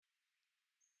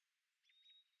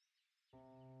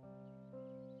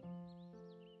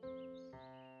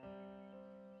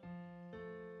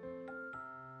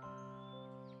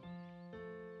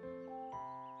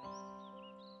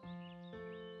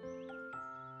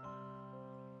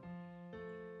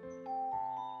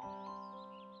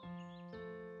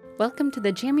Welcome to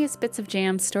the Jammiest Bits of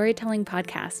Jam storytelling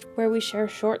podcast, where we share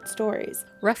short stories,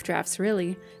 rough drafts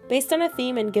really, based on a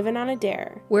theme and given on a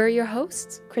dare. We're your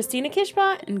hosts, Christina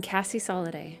Kishbot and Cassie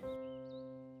Soliday.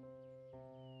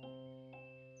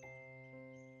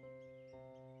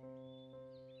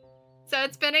 So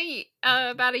it's been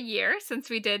about a year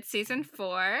since we did season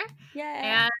 4.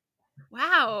 Yeah. And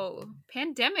wow,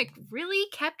 pandemic really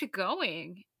kept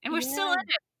going. And we're still in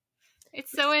it.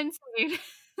 It's so insane.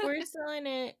 We're still in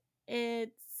it.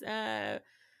 It's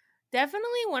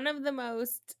definitely one of the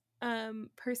most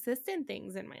persistent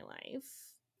things in my life.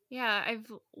 Yeah, I've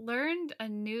learned a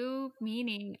new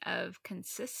meaning of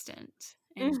consistent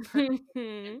and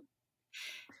persistent.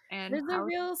 And there's a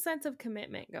real sense of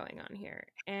commitment going on here.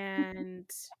 And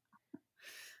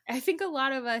I think a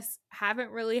lot of us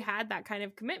haven't really had that kind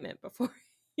of commitment before,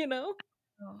 you know?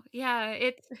 Oh, yeah,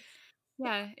 it's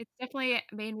definitely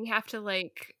made me have to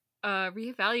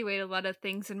reevaluate a lot of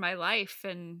things in my life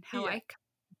and how I commit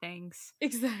to things.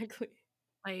 Exactly.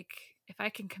 Like if I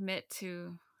can commit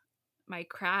to my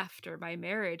craft or my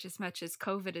marriage as much as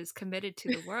COVID is committed to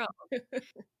the world,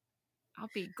 I'll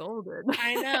be golden.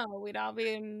 I know. We'd all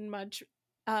be in much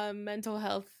better mental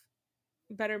health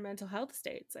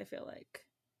states, I feel like.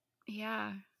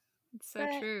 Yeah, it's so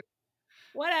true.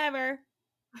 Whatever.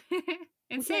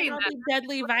 And saying all these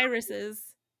deadly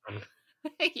viruses.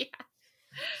 Yeah.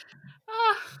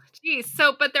 Oh, geez.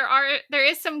 So, but there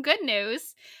is some good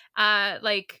news.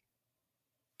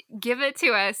 Give it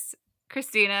to us,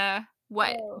 Christina.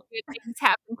 What good things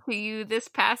happened to you this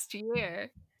past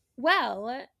year?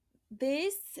 Well,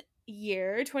 this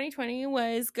year, 2020,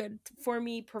 was good for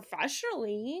me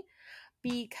professionally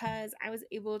because I was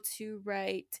able to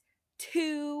write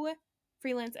 2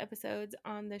 freelance episodes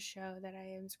on the show that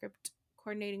I am script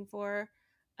coordinating for,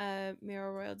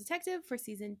 Mirror Royal Detective for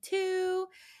season 2.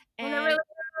 And they're really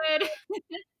good.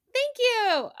 Thank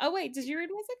you. Oh wait, did you read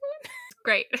my second one?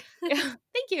 Great. Yeah,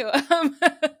 thank you.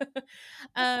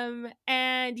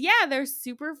 And yeah, they're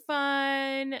super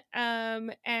fun.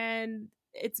 And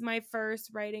it's my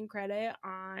first writing credit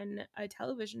on a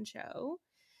television show.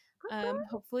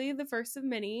 Hopefully the first of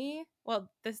many.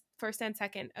 Well, the first and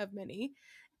second of many.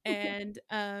 And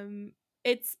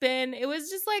it was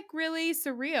just like really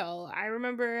surreal. I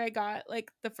remember I got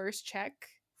like the first check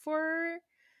for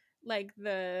like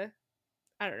I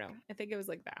don't know. I think it was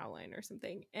like the outline or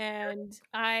something. And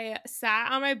I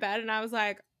sat on my bed and I was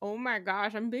like, oh my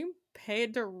gosh, I'm being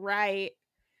paid to write.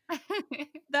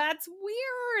 That's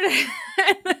weird.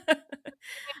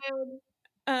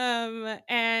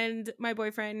 And my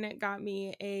boyfriend got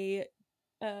me a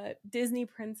Disney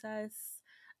princess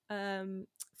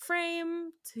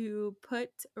frame to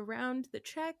put around the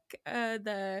check, not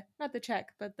the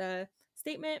check, but the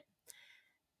statement.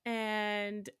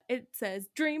 And it says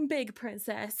 "Dream big,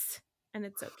 princess," and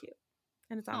it's so cute,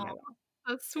 and it's on my wall.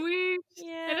 That's sweet.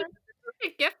 Yeah, and it's a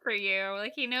perfect gift for you.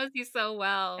 Like he knows you so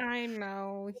well. I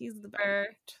know, he's the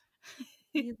best.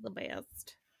 He's the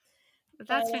best.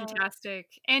 That's fantastic.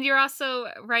 And you're also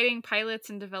writing pilots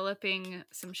and developing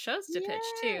some shows to pitch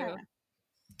too.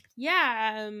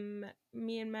 Yeah,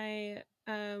 me and my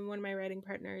one of my writing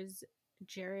partners,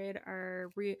 Jared,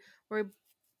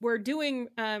 we're doing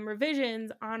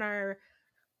revisions on our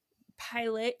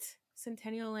pilot,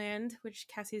 Centennial Land, which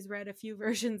Cassie's read a few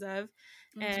versions of.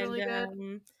 It's really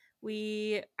good.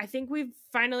 I think we've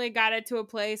finally got it to a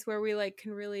place where we like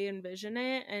can really envision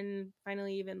it and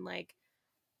finally even like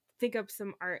think up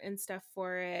some art and stuff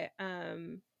for it,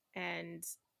 and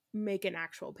make an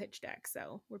actual pitch deck.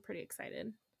 So we're pretty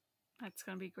excited. That's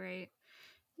gonna be great.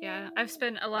 Yeah, I've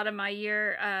spent a lot of my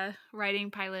year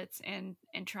writing pilots and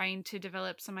trying to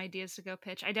develop some ideas to go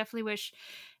pitch. I definitely wish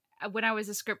when I was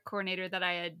a script coordinator that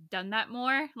I had done that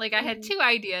more. Like I had 2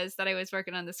 ideas that I was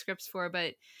working on the scripts for,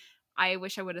 but I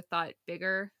wish I would have thought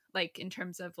bigger, like in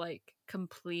terms of like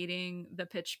completing the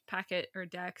pitch packet or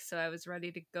deck, so I was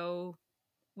ready to go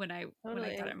when I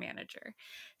got a manager.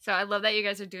 So I love that you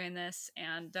guys are doing this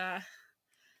and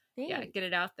get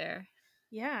it out there.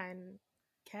 Yeah, and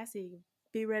Cassie,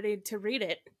 be ready to read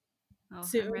it. Oh,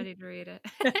 soon. I'm ready to read it.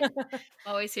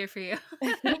 Always here for you.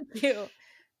 Thank you.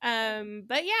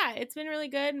 But yeah, it's been really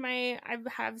good. I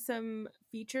have some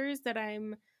features that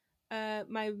I'm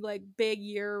my like big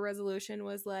year resolution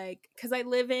was like, because I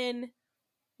live in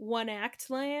 1 act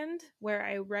land where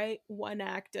I write 1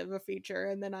 act of a feature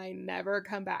and then I never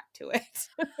come back to it.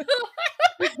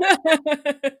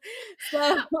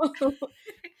 So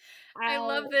I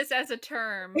love this as a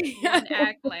term. 1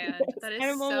 act land. That is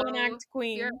I'm a so 1 act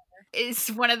queen. Is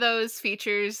one of those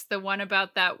features the one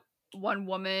about that one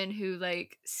woman who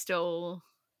like stole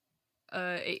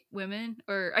 8 women,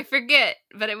 or I forget,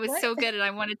 but it was What? so good and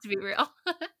I want it to be real.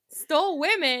 Stole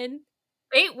women?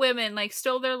 8 women like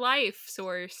stole their life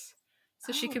source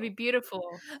so she could be Oh.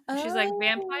 beautiful. She's like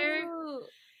vampire. Oh.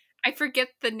 I forget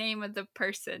the name of the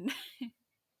person.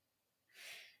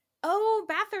 Oh,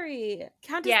 Bathory.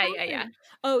 Countess Yeah. Bathory.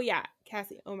 Oh, yeah.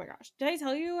 Cassie. Oh my gosh. Did I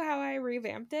tell you how I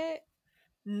revamped it?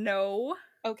 No.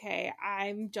 Okay,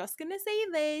 I'm just gonna say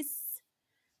this.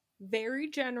 Very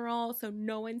general, so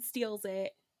no one steals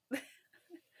it.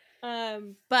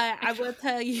 But I will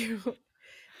tell you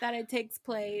that it takes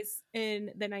place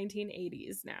in the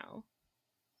 1980s now.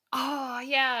 Oh,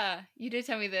 yeah. You did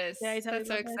tell me this. Did I tell you That's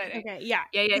so about this? exciting. Okay, yeah.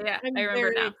 Yeah. I I'm remember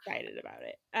very now. excited about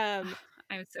it.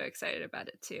 I'm so excited about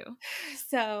it too.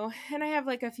 So, and I have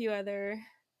like a few other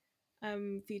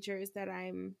features that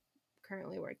I'm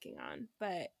currently working on,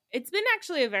 but it's been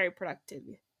actually a very productive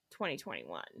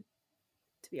 2021,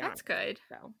 to be That's honest. good.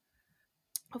 So,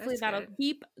 hopefully That's that'll good.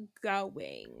 keep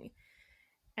going.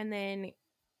 And then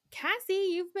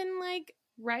Cassie, you've been like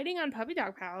writing on Puppy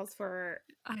Dog Pals for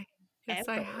Yes,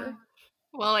 I have. ever.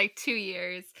 Well, like 2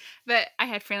 years, but I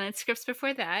had freelance scripts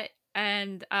before that,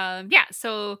 and, yeah,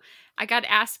 so I got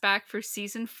asked back for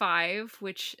season 5,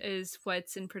 which is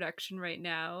what's in production right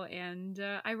now, and,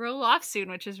 I roll off soon,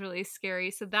 which is really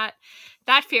scary, so that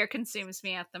fear consumes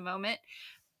me at the moment,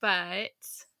 but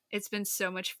it's been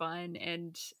so much fun,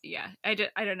 and, yeah, I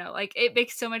don't know, like, it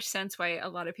makes so much sense why a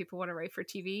lot of people wanna write for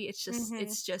TV, Mm-hmm.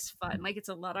 it's just fun, like, it's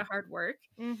a lot of hard work,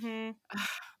 Mm-hmm.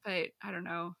 but I don't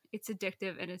know. It's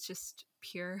addictive and it's just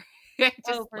pure. I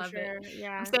just Oh, for love it. sure. I'm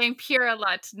Yeah. saying pure a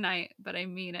lot tonight, but I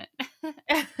mean it.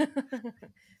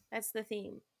 That's the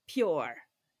theme. Pure.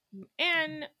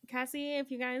 And Cassie,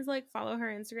 if you guys like follow her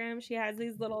Instagram, she has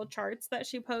these little charts that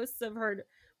she posts of her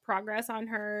progress on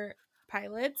her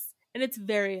pilots, and it's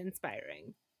very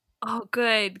inspiring. Oh,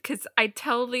 good. Because I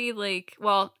totally like,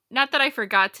 well, not that I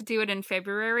forgot to do it in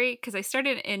February, because I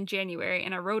started in January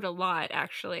and I wrote a lot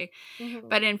actually. Mm-hmm.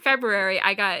 But in February,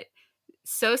 I got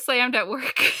so slammed at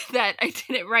work that I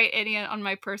didn't write any on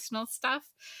my personal stuff.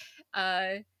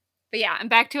 But yeah, I'm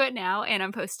back to it now and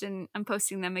I'm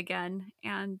posting them again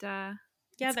and Yeah,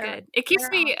 it's good. It keeps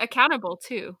they're me accountable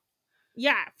too.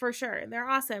 Yeah, for sure. They're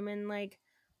awesome. And like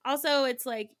also it's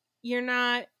like you're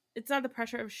not it's not the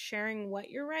pressure of sharing what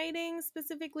you're writing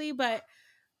specifically, but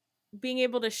being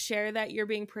able to share that you're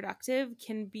being productive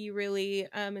can be really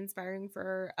inspiring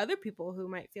for other people who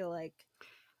might feel like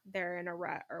they're in a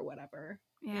rut or whatever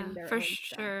Yeah, in their for own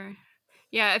stuff. sure.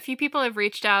 Yeah, a few people have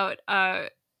reached out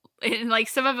and like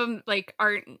some of them like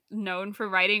aren't known for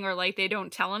writing or like they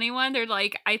don't tell anyone. They're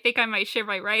like, I think I might share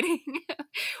my writing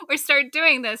or start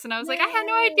doing this. And I was like, I had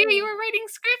no idea you Yay! were writing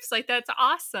scripts. Like that's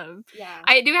awesome. Yeah.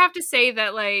 I do have to say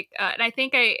that like and I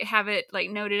think I have it like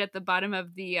noted at the bottom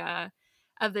of the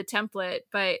template,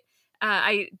 but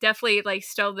I definitely like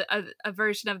stole a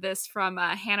version of this from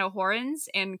Hannah Horens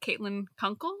and Caitlin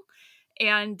Kunkel,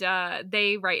 and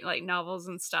they write like novels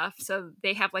and stuff, so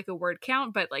they have like a word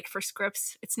count, but like for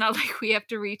scripts it's not like we have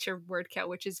to reach a word count,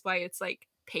 which is why it's like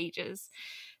pages.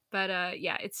 But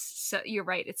yeah, it's so, you're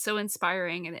right, it's so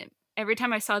inspiring, and every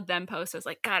time I saw them post I was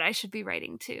like, god, I should be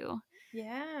writing too.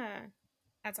 Yeah.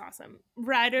 That's awesome.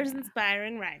 Writers Yeah.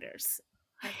 inspiring writers.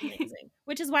 That's amazing.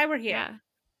 Which is why we're here. Yeah.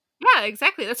 Yeah,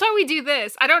 exactly. That's why we do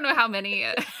this. I don't know how many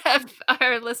of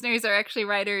our listeners are actually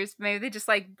writers. Maybe they just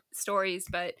like stories,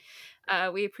 but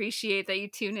we appreciate that you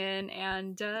tune in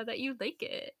and that you like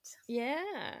it.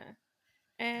 Yeah.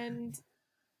 And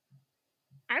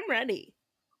I'm ready.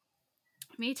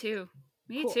 Me too.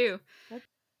 Me Cool. too.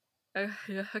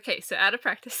 Okay, so out of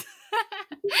practice.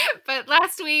 But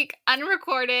last week,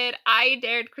 unrecorded, I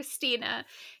dared Christina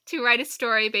to write a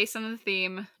story based on the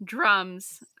theme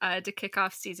drums to kick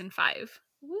off season 5.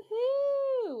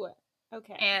 Woohoo!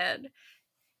 Okay. And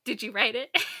did you write it?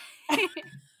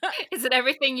 Is it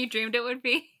everything you dreamed it would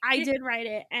be? I did write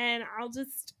it, and I'll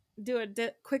just do a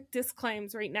quick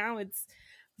disclaims right now. It's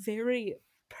very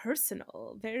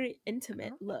personal, very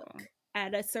intimate look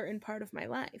at a certain part of my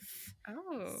life.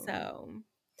 Oh. So,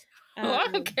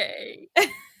 Okay.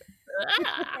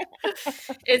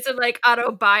 Is it like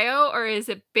auto bio or is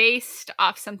it based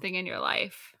off something in your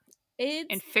life it's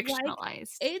and like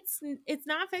fictionalized? it's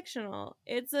not fictional.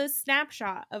 It's a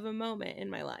snapshot of a moment in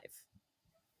my life.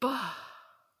 I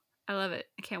love it.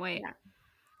 I can't wait. Yeah.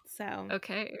 So,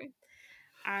 Okay.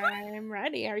 I'm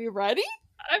ready. Are you ready?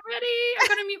 I'm ready. I'm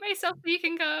going to mute myself so you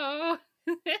can go.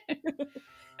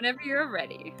 Whenever you're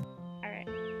ready. All right.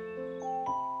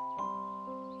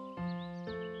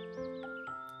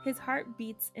 His heart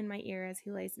beats in my ear as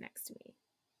he lays next to me.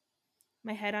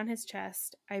 My head on his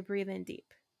chest, I breathe in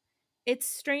deep. It's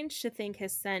strange to think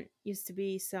his scent used to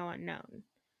be so unknown.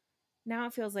 Now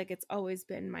it feels like it's always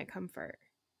been my comfort,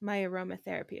 my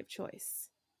aromatherapy of choice.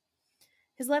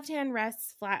 His left hand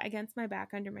rests flat against my back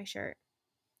under my shirt.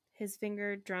 His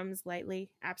finger drums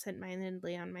lightly,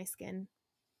 absent-mindedly on my skin.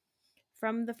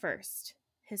 From the first,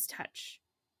 his touch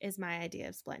is my idea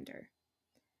of splendor.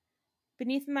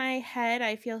 Beneath my head,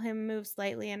 I feel him move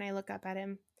slightly and I look up at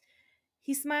him.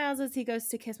 He smiles as he goes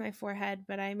to kiss my forehead,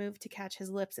 but I move to catch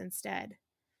his lips instead.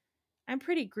 I'm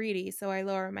pretty greedy, so I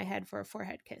lower my head for a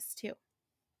forehead kiss, too.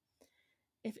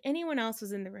 If anyone else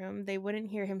was in the room, they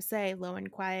wouldn't hear him say, low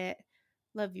and quiet,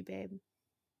 "Love you, babe."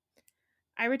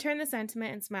 I return the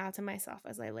sentiment and smile to myself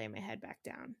as I lay my head back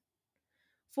down.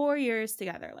 4 years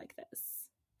together like this.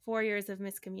 4 years of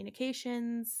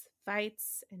miscommunications,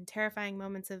 fights, and terrifying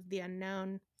moments of the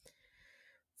unknown.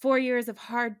 4 years of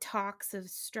hard talks, of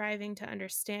striving to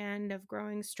understand, of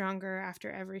growing stronger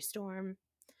after every storm.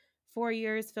 4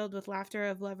 years filled with laughter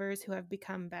of lovers who have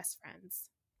become best friends.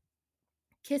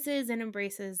 Kisses and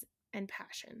embraces and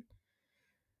passion.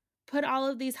 Put all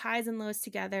of these highs and lows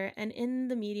together, and in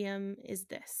the medium is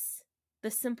this,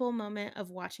 the simple moment of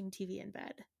watching TV in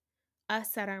bed,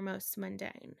 us at our most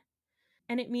mundane.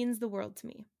 And it means the world to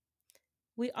me.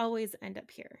 We always end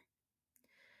up here.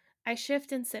 I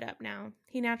shift and sit up now.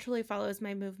 He naturally follows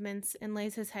my movements and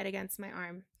lays his head against my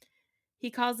arm. He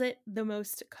calls it the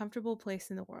most comfortable place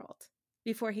in the world,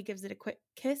 before he gives it a quick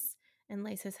kiss and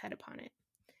lays his head upon it.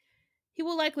 He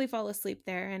will likely fall asleep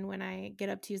there, and when I get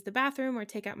up to use the bathroom or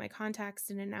take out my contacts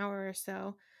in an hour or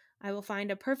so, I will find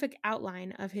a perfect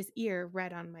outline of his ear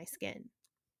red on my skin.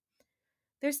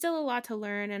 There's still a lot to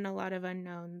learn and a lot of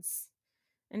unknowns.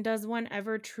 And does one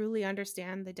ever truly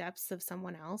understand the depths of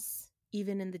someone else,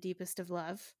 even in the deepest of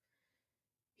love?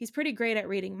 He's pretty great at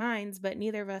reading minds, but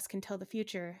neither of us can tell the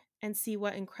future and see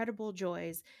what incredible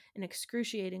joys and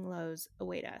excruciating lows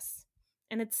await us.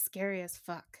 And it's scary as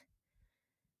fuck.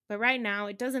 But right now,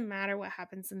 it doesn't matter what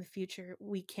happens in the future,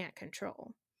 we can't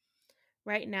control.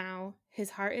 Right now, his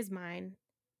heart is mine,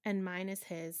 and mine is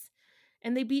his,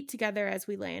 and they beat together as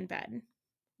we lay in bed.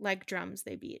 Like drums,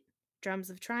 they beat. Drums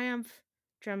of triumph,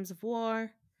 drums of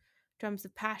war, drums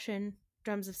of passion,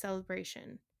 drums of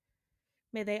celebration.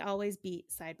 May they always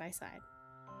beat side by side.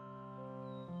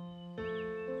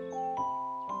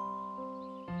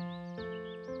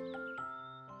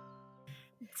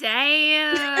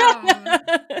 Damn.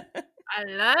 I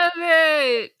love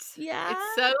it. Yeah.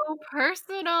 It's so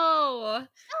personal.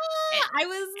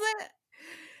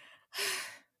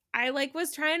 I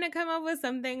was trying to come up with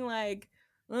something like,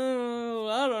 oh,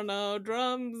 I don't know,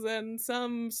 drums and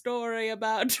some story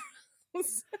about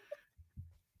drums.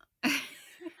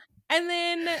 And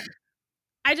then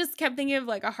I just kept thinking of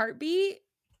like a heartbeat.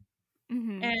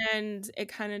 Mm-hmm. And it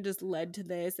kind of just led to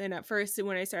this. And at first,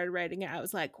 when I started writing it, I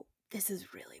was like, this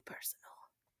is really personal.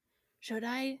 Should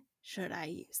I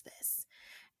use this?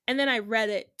 And then I read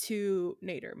it to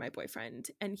Nader, my boyfriend,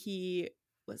 and he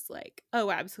was like, oh,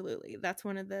 absolutely. That's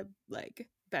one of the like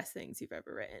best things you've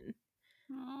ever written.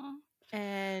 Aww.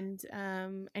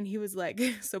 And he was like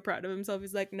so proud of himself.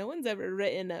 He's like, no one's ever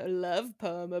written a love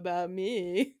poem about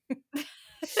me.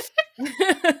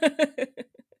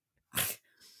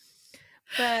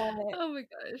 But oh my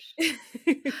gosh.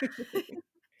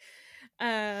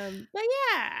 But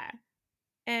yeah.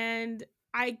 And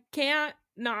I can't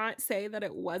not say that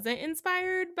it wasn't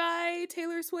inspired by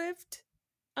Taylor Swift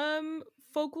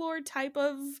folklore type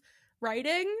of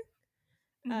writing.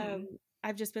 Mm-hmm.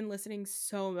 I've just been listening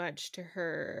so much to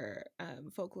her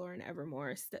folklore and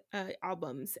Evermore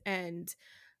albums, and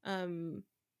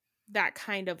that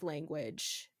kind of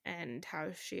language and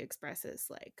how she expresses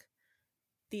like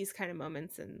these kind of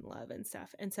moments in love and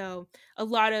stuff. And so a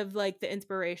lot of like the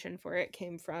inspiration for it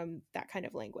came from that kind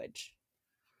of language.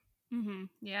 Mm-hmm.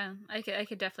 Yeah, I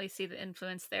could definitely see the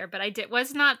influence there, but I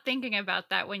was not thinking about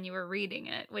that when you were reading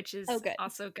it, which is good.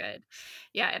 also good.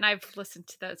 Yeah, and I've listened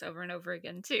to those over and over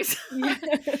again too. So. Yeah.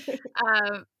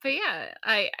 But yeah,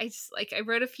 I just like I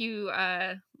wrote a few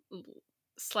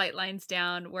slight lines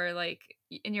down where like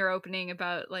in your opening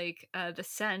about like the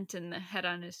scent and the head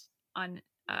on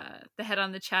the head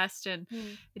on the chest, and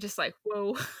it just like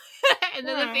whoa. And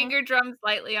then the finger drums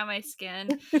lightly on my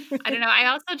skin. I don't know. I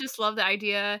also just love the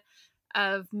idea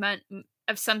of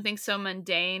something so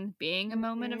mundane being a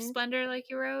moment of splendor, like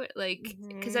you wrote, like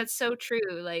because that's so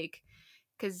true. Like,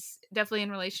 because definitely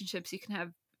in relationships you can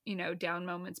have down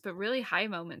moments, but really high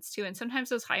moments too. And sometimes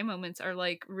those high moments are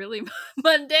like really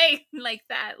mundane, like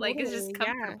that. Like it's just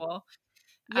comfortable.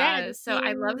 Yeah. So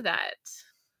I love that.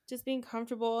 Just being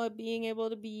comfortable, being able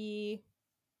to be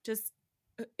just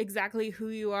exactly who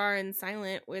you are and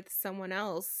silent with someone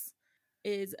else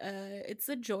it's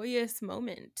a joyous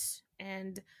moment.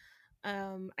 And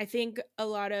I think a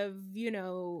lot of,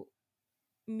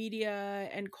 media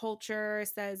and culture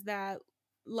says that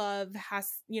love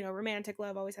has, romantic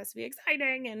love always has to be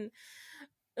exciting and,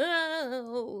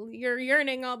 oh, you're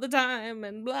yearning all the time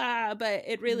and blah, but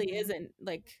it really Mhm. isn't.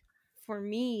 Like, for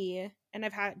me, and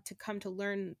I've had to come to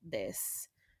learn this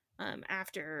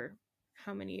after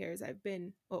how many years I've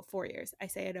been, well, 4 years. I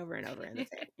say it over and over in the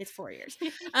thing. It's 4 years.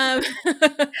 um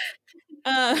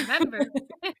uh, Remember.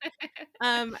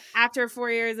 After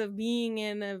 4 years of being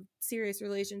in a serious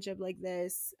relationship like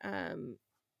this,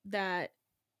 that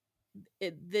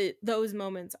those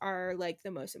moments are like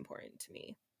the most important to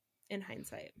me in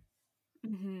hindsight.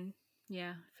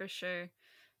 Yeah, for sure.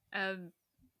 Um,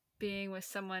 being with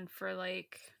someone for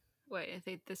like what I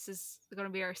think this is going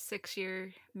to be our 6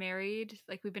 year married.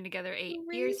 Like we've been together 8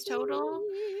 years total.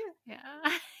 Crazy.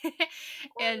 Yeah.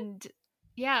 And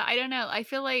yeah, I don't know. I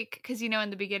feel like because in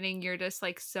the beginning you're just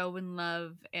like so in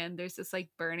love and there's this like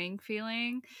burning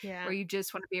feeling Yeah. where you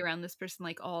just want to be around this person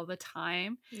like all the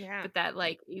time. Yeah. But that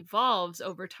like evolves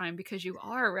over time because you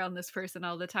are around this person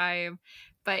all the time.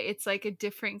 But it's like a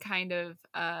different kind of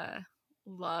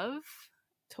love. And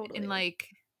Totally. like,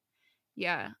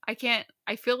 yeah, I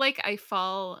feel like I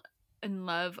fall in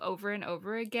love over and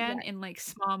over again Yeah. in like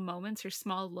small moments or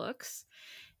small looks.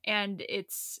 And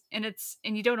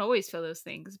and you don't always feel those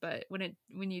things, but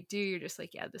when you do, you're just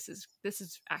like, yeah, this is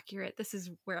accurate. This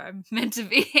is where I'm meant to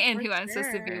be and For who I'm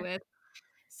supposed to be sure. with.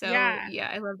 So Yeah. yeah,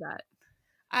 I love that.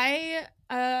 I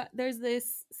there's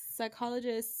this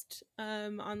psychologist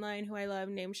online who I love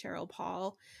named Cheryl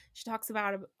Paul. She talks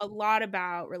about a lot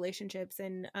about relationships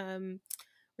and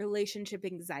relationship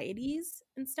anxieties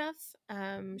and stuff.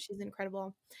 She's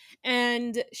incredible.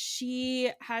 And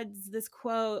she has this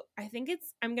quote.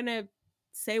 I'm gonna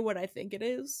say what I think it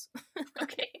is.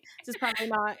 Okay. This is probably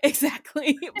not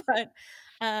exactly, but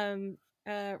um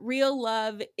real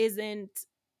love isn't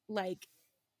like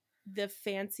the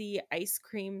fancy ice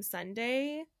cream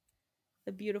sundae,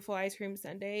 the beautiful ice cream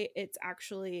sundae. It's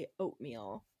actually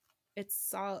oatmeal.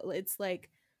 It's like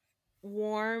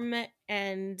warm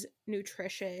and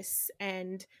nutritious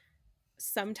and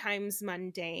sometimes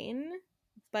mundane,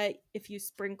 but if you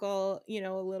sprinkle, a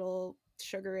little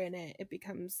sugar in it, it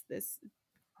becomes this,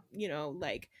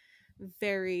 like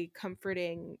very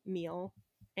comforting meal.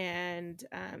 And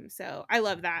so I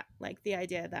love that, like the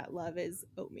idea that love is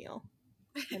oatmeal.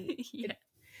 And Yeah.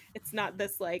 it's not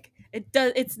this like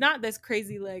it's not this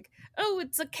crazy like, oh,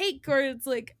 it's a cake or it's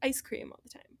like ice cream all the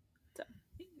time. So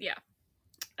Yeah.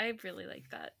 I really like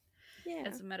that yeah.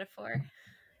 as a metaphor.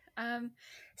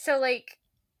 So like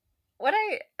what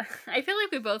I I feel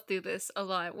like we both do this a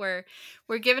lot where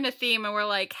we're given a theme and we're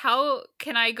like, how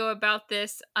can I go about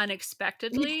this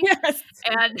unexpectedly? Yes.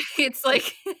 And it's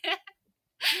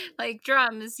like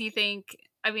drums, you think,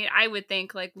 I mean, I would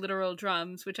think like literal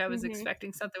drums, which I was Hmm.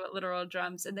 expecting something with literal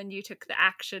drums, and then you took the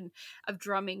action of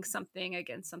drumming something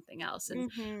against something else.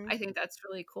 And Hmm. I think that's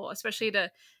really cool, especially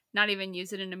to not even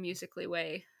use it in a musical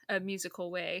way.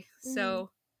 Hmm.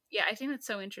 So yeah, I think that's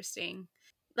so interesting.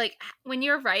 Like when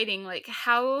you're writing, like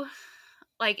how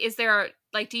like is there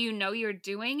like do you know you're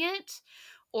doing it?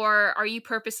 Or are you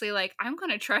purposely like, I'm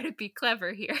gonna try to be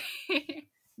clever here?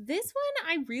 This one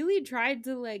I really tried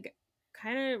to like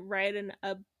kind of write an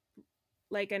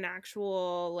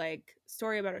actual like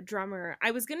story about a drummer.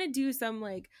 I was gonna do some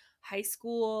like high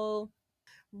school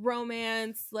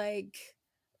romance, like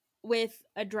with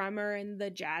a drummer in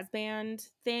the jazz band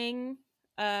thing,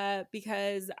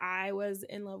 because I was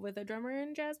in love with a drummer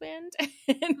in jazz band.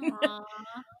 Aww.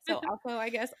 So also I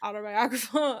guess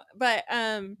autobiographical, but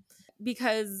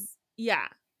because yeah,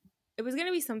 it was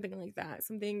gonna be something like that,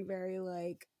 something very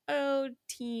like, oh,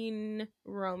 teen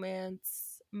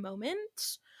romance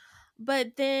moment.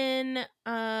 But then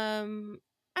I don't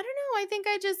know, I think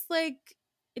I just like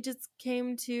it just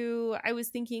came to, I was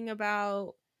thinking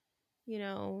about, you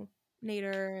know,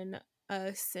 Nader and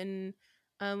us, and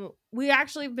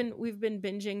we've been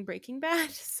binging Breaking Bad.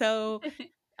 So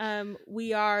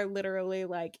we are literally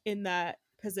like in that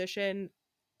position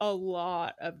a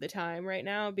lot of the time right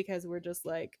now because we're just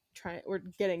like we're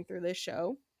getting through this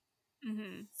show.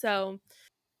 Hmm. So,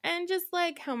 and just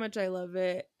like how much I love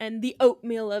it and the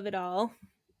oatmeal of it all.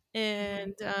 Hmm.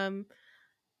 And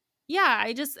yeah,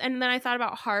 and then I thought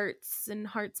about hearts and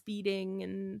hearts beating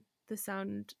and the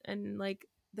sound, and like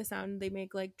the sound they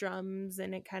make like drums,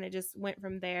 and it kind of just went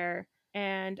from there.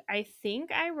 And I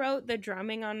think I wrote the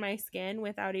drumming on my skin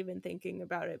without even thinking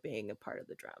about it being a part of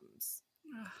the drums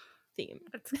theme.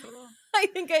 That's cool. I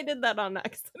think I did that on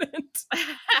accident.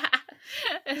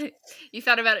 You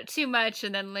thought about it too much,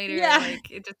 and then later, Yeah. like,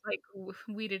 it just, like,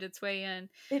 weeded its way in.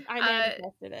 I Uh,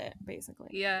 manifested it, basically.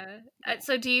 yeah. Yeah.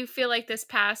 So do you feel like this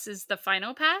pass is the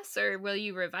final pass, or will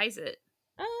you revise it?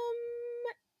 Um,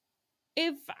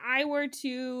 if I were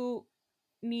to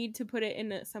need to put it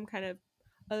in some kind of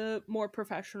a more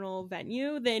professional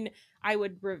venue, then I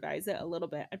would revise it a little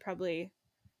bit. I'd probably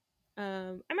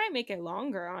I might make it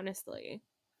longer, honestly.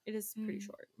 It is pretty Mm,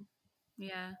 short.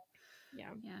 yeah.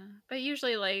 Yeah. Yeah. But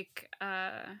usually, like,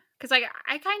 because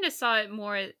I kind of saw it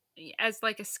more as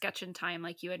like a sketch in time,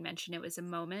 like you had mentioned it was a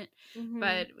moment, Hmm.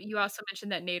 but you also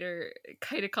mentioned that Nader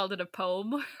kind of called it a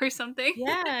poem or something.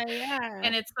 Yeah, yeah.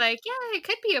 And it's like, yeah, it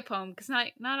could be a poem because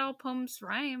not all poems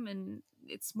rhyme, and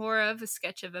it's more of a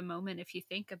sketch of a moment if you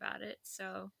think about it.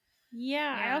 So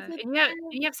Yeah, I yeah, also and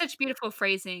you have such beautiful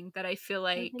phrasing that I feel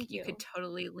oh, like thank you could you.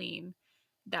 totally lean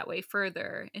that way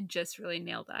further and just really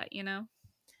nail that, you know?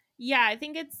 Yeah, I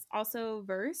think it's also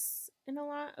verse in a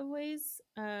lot of ways.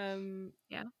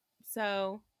 Yeah,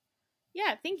 So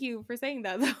yeah, thank you for saying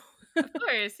that though. of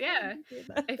course, I yeah. appreciate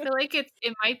I that. feel like it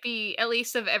might be at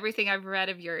least of everything I've read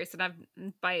of yours, and I've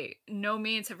by no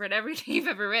means have read everything you've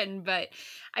ever written, but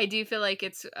I do feel like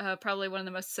it's probably one of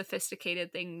the most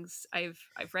sophisticated things I've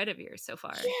read of yours so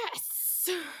far. Yes.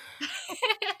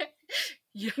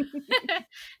 Yeah.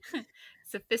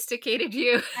 Sophisticated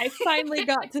you. I finally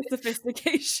got to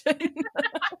sophistication.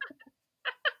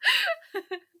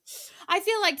 I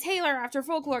feel like Taylor after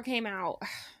Folklore came out.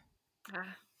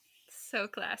 Ah, so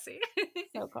classy.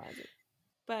 So classic.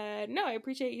 But no, I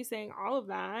appreciate you saying all of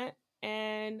that.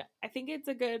 And I think it's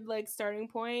a good like starting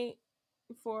point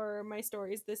for my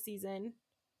stories this season.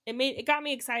 It got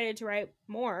me excited to write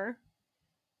more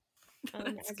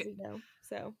That's as good. we go.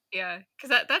 So Yeah,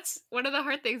 because that's one of the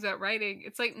hard things about writing.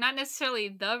 It's like not necessarily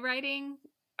the writing,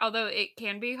 although it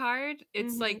can be hard.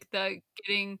 It's mhm, like the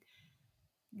getting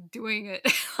doing it,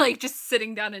 like just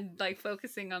sitting down and like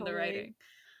focusing on the totally. writing.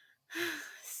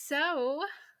 So,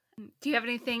 do you have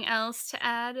anything else to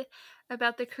add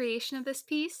about the creation of this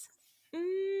piece?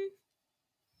 Mm,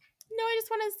 no, I just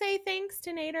want to say thanks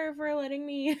to Nader for letting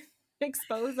me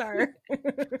expose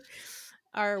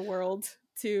our world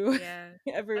to Yeah,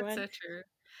 that's everyone. so true.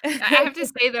 I have to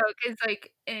say though, because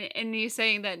like in you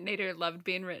saying that Nader loved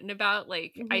being written about,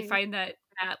 like I Mhm. find that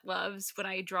Matt loves when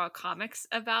I draw comics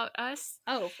about us,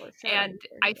 Oh, for sure. and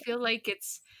I feel like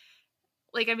it's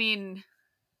like I mean,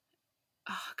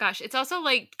 oh gosh, it's also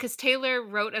like because Taylor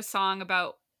wrote a song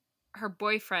about her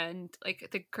boyfriend, like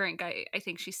the current guy I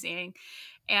think she's seeing,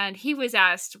 and he was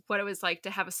asked what it was like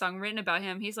to have a song written about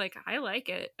him. He's like, I like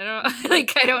it. I don't Mhm.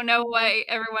 I don't know Mhm. why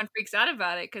everyone freaks out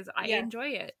about it because I Yes. enjoy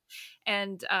it.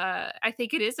 And I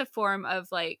think it is a form of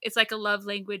like it's like a love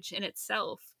language in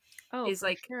itself, Oh, is for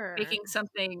like sure. making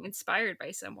something inspired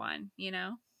by someone, you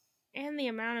know? And the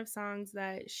amount of songs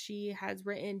that she has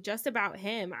written just about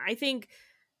him. I think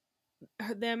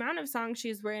the amount of songs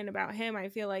she's written about him, I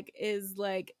feel like is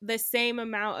like the same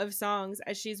amount of songs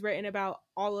as she's written about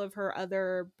all of her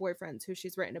other boyfriends who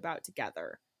she's written about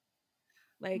together.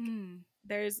 Like Hmm.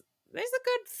 there's a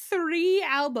good 3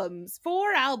 albums,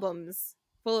 4 albums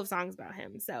full of songs about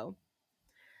him. So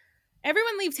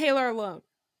everyone leave Taylor alone.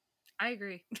 I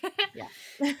agree. Yeah.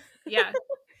 Yeah.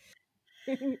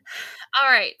 All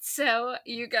right. So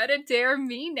you gotta dare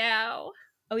me now.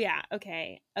 Oh yeah,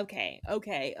 okay.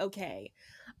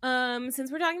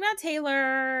 Since we're talking about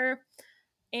Taylor,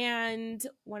 and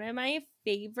one of my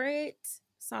favorite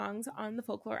songs on the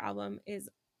Folklore album is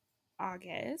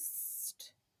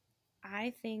August.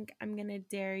 I think I'm gonna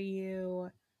dare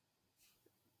you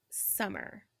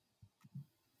Summer.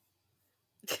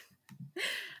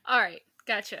 All right.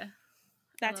 Gotcha.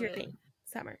 I That's love your it. thing.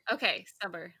 Summer. Okay,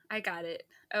 summer. I got it.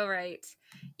 All right.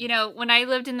 You know, when I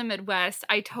lived in the Midwest,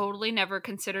 I totally never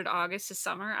considered August a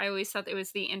summer. I always thought it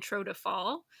was the intro to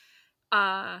fall.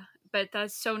 Uh, but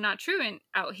that's so not true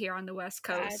out here on the West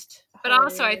That's Coast. But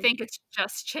also, I hilarious. think it's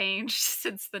just changed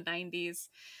since the 90s.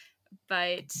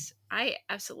 But I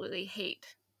absolutely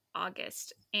hate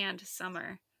August and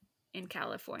summer in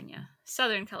California,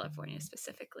 Southern California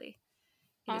specifically.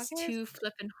 It is August? too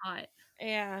flippin' hot.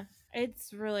 Yeah,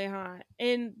 it's really hot.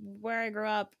 In where I grew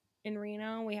up in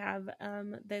Reno, we have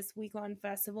this week-long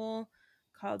festival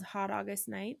called Hot August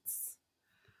Nights.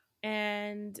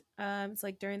 And it's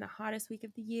like during the hottest week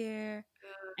of the year,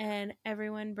 and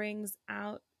everyone brings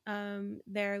out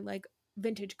their like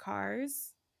vintage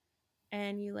cars,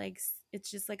 and you like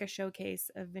it's just like a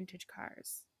showcase of vintage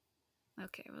cars,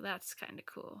 Okay, well, that's kind of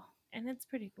cool. and it's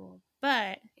pretty cool,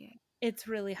 but Yeah. it's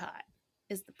really hot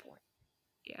is the point.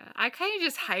 Yeah, I kind of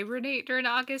just hibernate during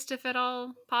August if at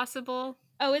all possible.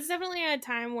 Oh, it's definitely a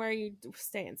time where you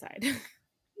stay inside.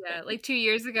 Yeah, like 2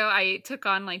 years ago, I took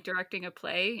on, like, directing a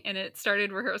play, and it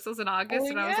started rehearsals in Oh, August,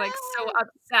 and I was, yeah. like, so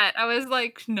upset. I was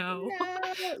like, "No.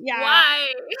 No. Yeah.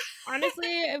 Why?" Honestly,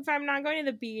 if I'm not going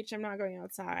to the beach, I'm not going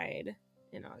outside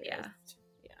in August. Yeah,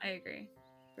 Yeah. I agree.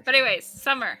 For But sure. anyways,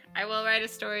 summer. I will write a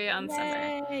story on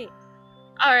summer. Yay.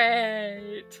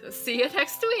 Alright. See you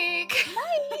next week.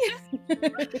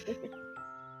 Bye.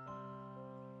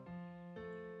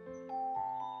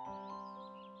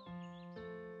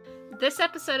 This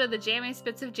episode of the Jammies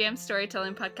Bits of Jam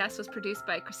Storytelling Podcast was produced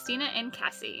by Christina and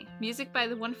Cassie. Music by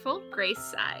the wonderful Grace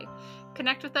Sai.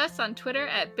 Connect with us on Twitter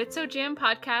at BitsOJam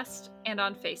Podcast and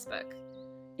on Facebook.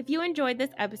 If you enjoyed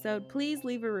this episode, please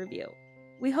leave a review.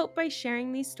 We hope by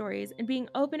sharing these stories and being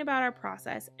open about our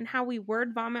process and how we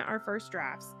word vomit our first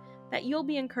drafts, that you'll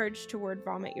be encouraged to word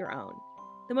vomit your own.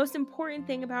 The most important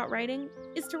thing about writing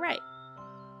is to write.